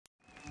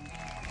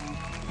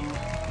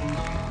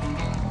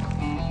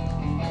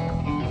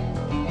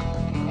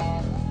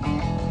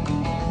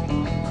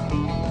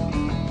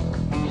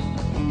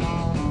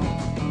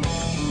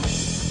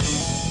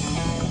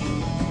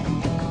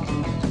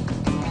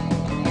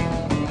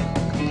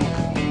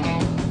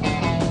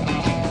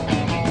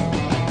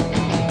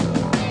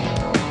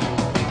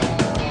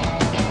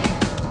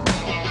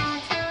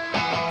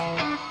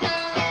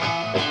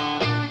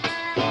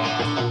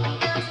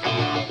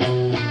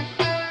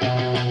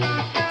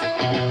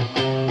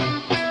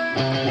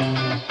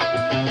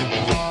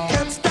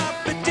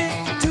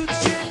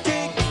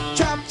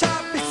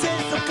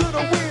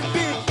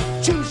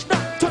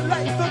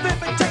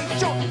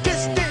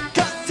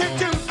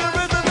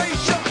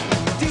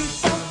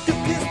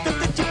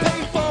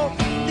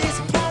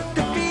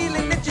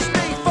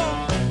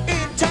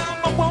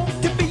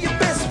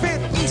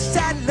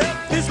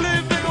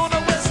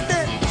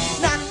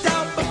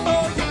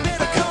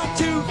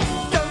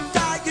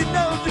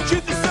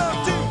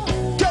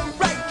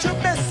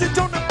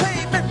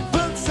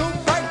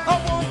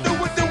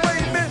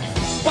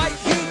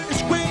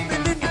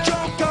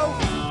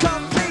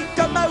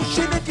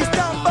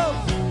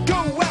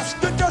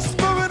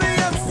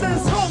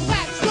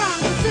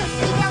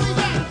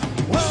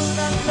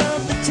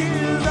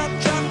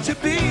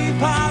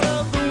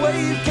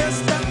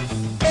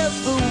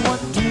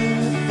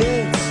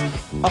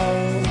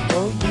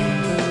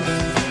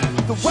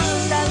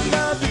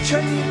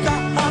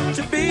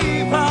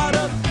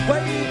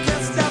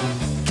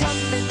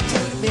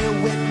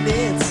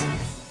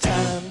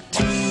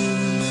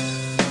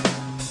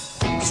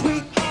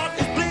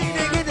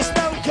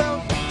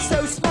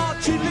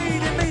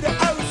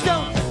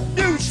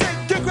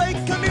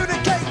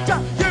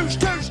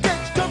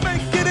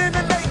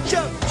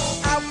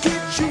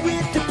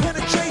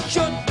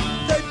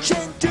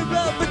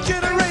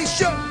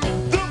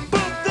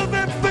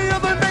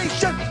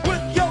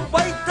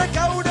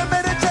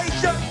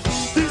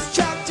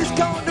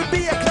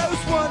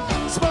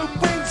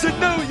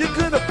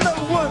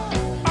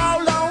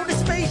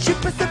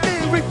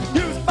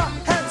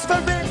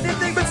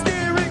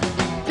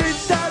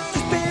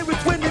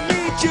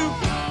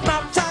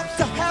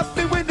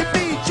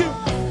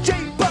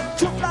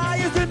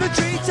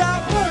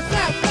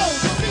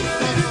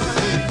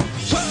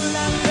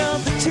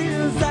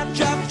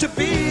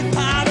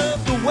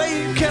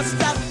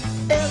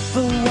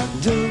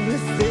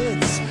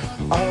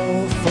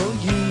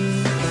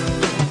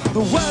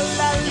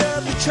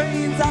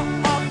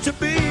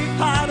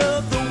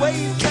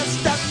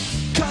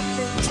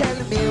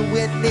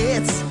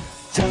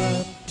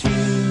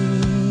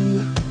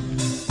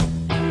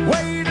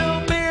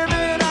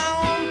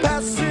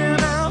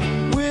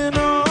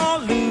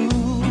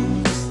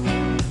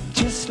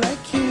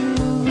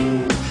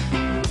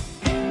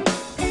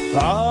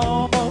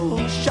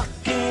almost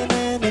shocking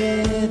than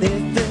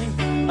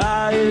anything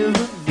I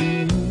ever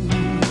knew.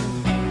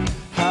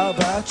 How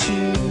about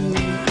you?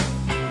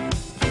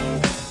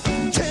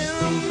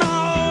 Tell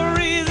no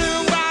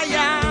reason why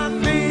I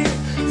need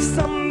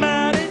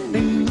somebody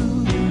new,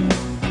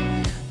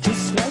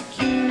 just like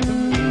you.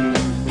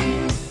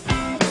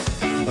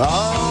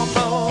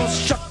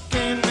 Almost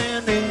shocking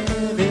than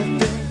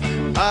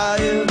anything I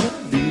ever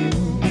knew.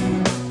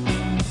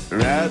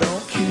 Right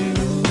on cue.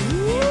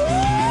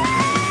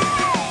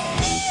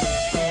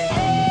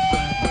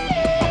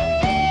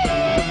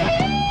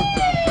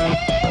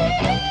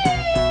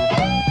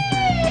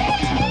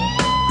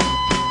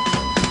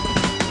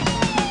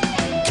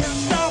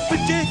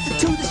 Addicted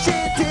to the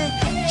shindig,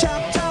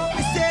 chop chop,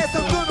 he says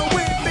I'm gonna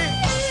win me.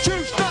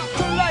 Choose not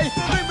to life,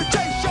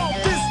 limitation,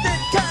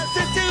 distant cast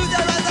into the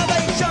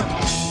reservation.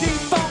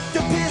 Defunct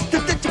the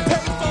pistol that you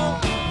pay for,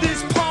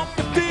 this pump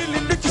the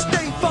feeling that you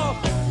stay for.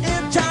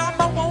 In time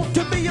I want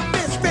to be a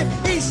misfit,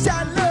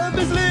 Eastside love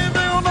is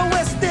living on the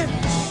west end.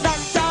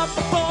 Knocked out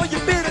before you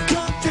been a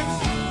country,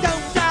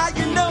 don't die,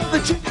 you know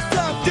that you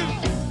deserve to.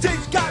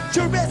 Things got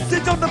your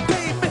message on the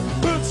pavement,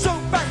 but so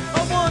back,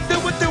 I wonder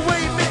what they're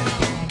waving.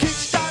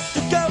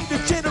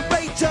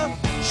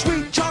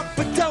 Sweet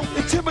chocolate don't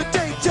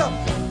intimidate ya.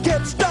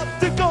 Get stuff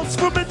that goes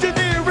from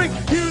engineering.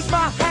 Use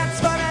my hands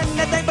for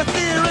anything but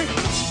theory.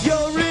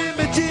 Your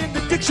image in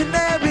the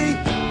dictionary.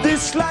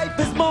 This life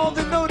is more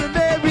than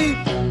ordinary.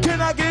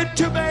 Can I get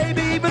you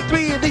maybe even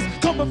three of these?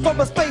 Coming from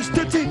a space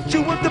to teach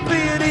you what the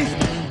Pleiades.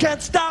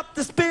 Can't stop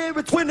the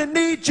spirits when they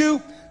need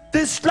you.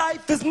 This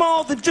life is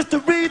more than just a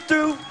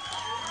read-through.